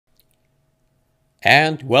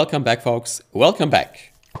And welcome back, folks. Welcome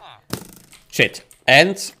back. Shit.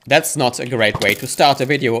 And that's not a great way to start a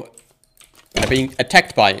video by being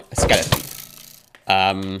attacked by a skeleton.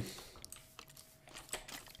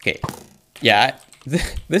 Okay. Yeah,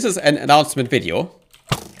 this is an announcement video.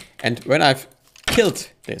 And when I've killed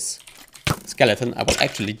this skeleton, I will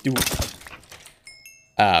actually do...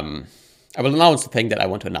 I will announce the thing that I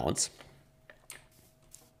want to announce.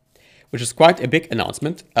 Which is quite a big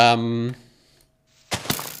announcement.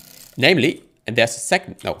 Namely, and there's a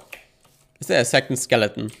second... No. Is there a second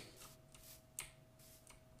skeleton?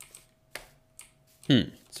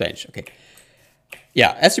 Strange. Okay.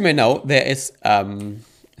 Yeah, as you may know, there is,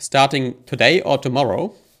 starting today or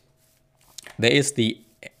tomorrow, there is the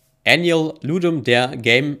annual Ludum Dare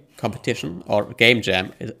Game Competition, or Game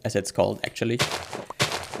Jam, as it's called, actually.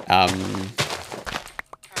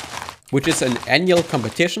 Which is an annual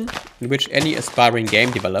competition in which any aspiring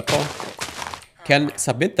game developer can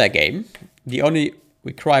submit their game. The only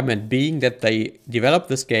requirement being that they develop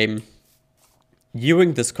this game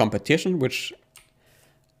during this competition, which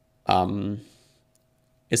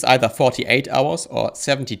is either 48 hours or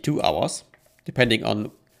 72 hours, depending on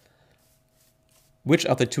which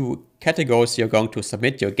of the two categories you're going to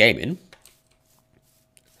submit your game in.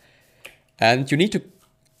 And you need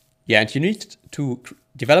to,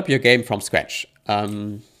 develop your game from scratch.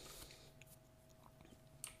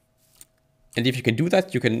 And if you can do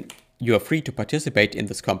that, you are free to participate in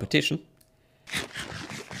this competition.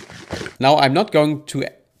 Now, I'm not going to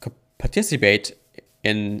participate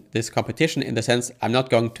in this competition in the sense I'm not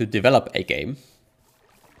going to develop a game,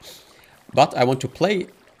 but I want to play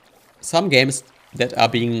some games that are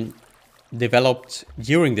being developed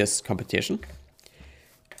during this competition.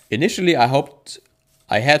 Initially, I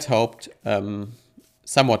had hoped,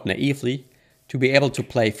 somewhat naively, to be able to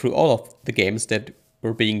play through all of the games that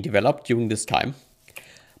were being developed during this time.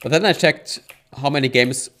 But then I checked how many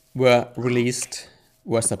games were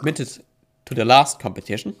submitted to the last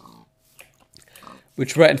competition,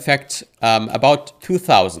 which were in fact about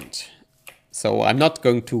 2,000. So I'm not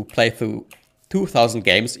going to play through 2,000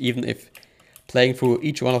 games, even if playing through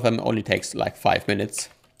each one of them only takes like 5 minutes.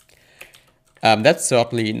 That's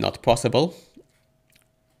certainly not possible.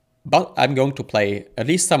 But I'm going to play at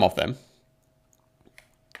least some of them.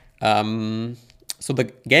 So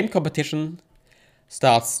the game competition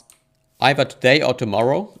starts either today or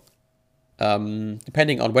tomorrow,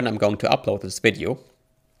 depending on when I'm going to upload this video.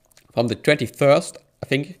 From the 21st, I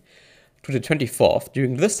think, to the 24th.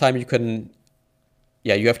 During this time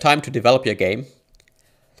you have time to develop your game.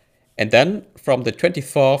 And then from the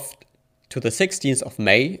 24th to the 16th of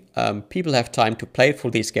May, people have time to play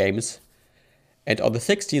through these games. And on the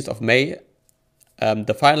 16th of May,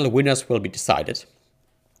 the final winners will be decided.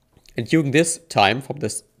 And during this time, from the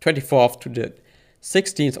 24th to the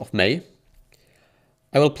 16th of May,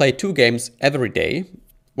 I will play 2 games every day.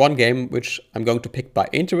 One game which I'm going to pick by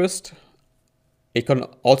interest. It can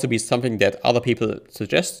also be something that other people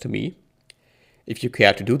suggest to me, if you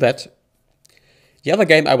care to do that. The other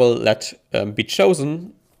game I will let be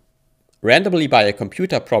chosen randomly by a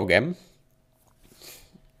computer program.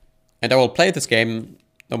 And I will play this game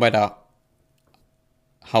no matter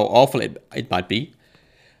how awful it might be.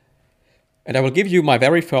 And I will give you my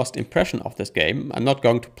very first impression of this game. I'm not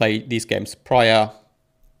going to play these games prior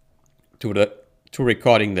to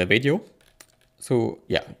recording the video. So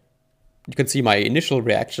yeah, you can see my initial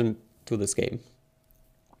reaction to this game.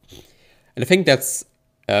 And I think that's,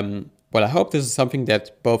 well, I hope this is something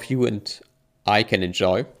that both you and I can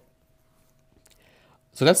enjoy.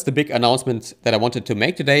 So that's the big announcement that I wanted to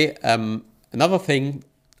make today. Another thing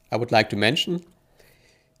I would like to mention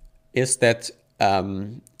is that,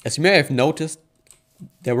 as you may have noticed,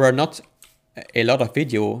 there were not a lot of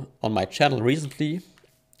video on my channel recently.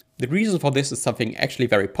 The reason for this is something actually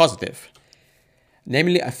very positive.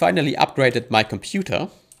 Namely, I finally upgraded my computer.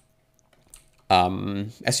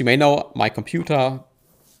 As you may know, my computer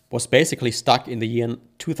was basically stuck in the year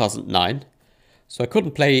 2009. So I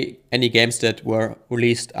couldn't play any games that were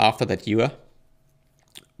released after that year,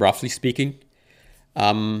 roughly speaking.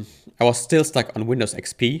 I was still stuck on Windows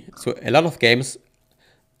XP, so a lot of games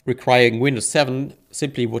requiring Windows 7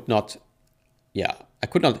 simply would not, I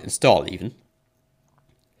could not install even.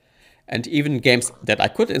 And even games that I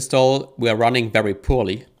could install were running very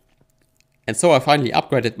poorly. And so I finally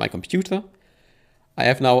upgraded my computer. I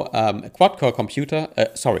have now a quad-core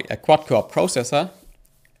processor,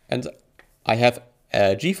 and I have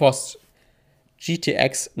a GeForce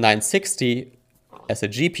GTX 960 as a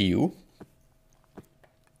GPU,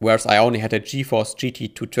 whereas I only had a GeForce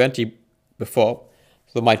GT 220 before.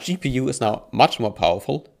 So my GPU is now much more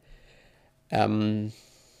powerful. So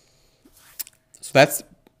that's,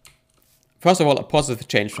 first of all, a positive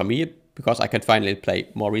change for me, because I can finally play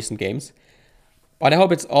more recent games. But I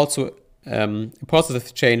hope it's also a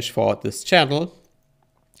positive change for this channel,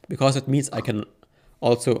 because it means I can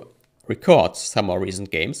also record some more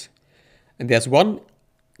recent games. And there's one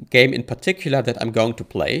game in particular that I'm going to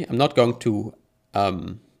play. I'm not going to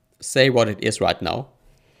say what it is right now.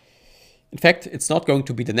 In fact, it's not going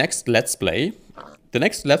to be the next Let's Play. The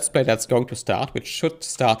next Let's Play that's going to start, which should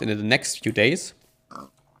start in the next few days,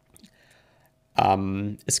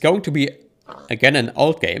 is going to be, again, an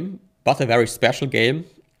old game, but a very special game.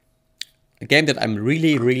 A game that I'm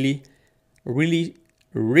really, really, really,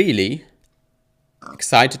 really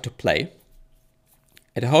excited to play.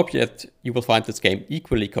 And I hope that you will find this game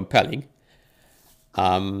equally compelling.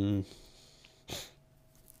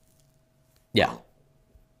 Yeah.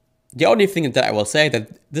 The only thing that I will say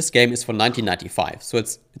that this game is from 1995, so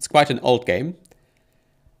it's quite an old game.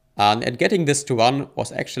 And getting this to run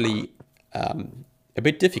was actually a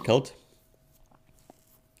bit difficult.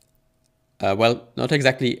 Well, not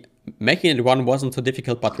exactly making it run wasn't so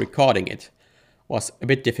difficult, but recording it was a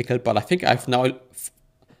bit difficult. But I think I've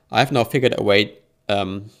now figured a way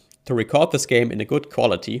to record this game in a good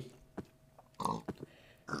quality.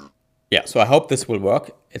 Yeah, so I hope this will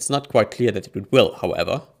work. It's not quite clear that it will,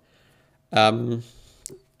 however.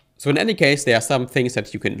 So in any case, there are some things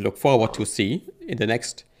that you can look forward to see in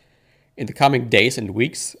the coming days and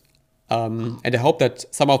weeks. And I hope that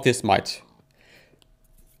some of this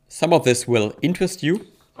will interest you.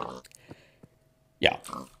 Yeah.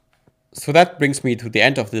 So that brings me to the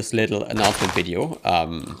end of this little announcement video.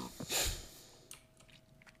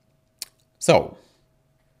 So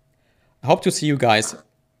I hope to see you guys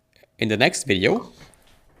in the next video.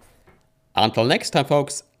 Until next time,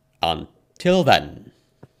 folks. Until then.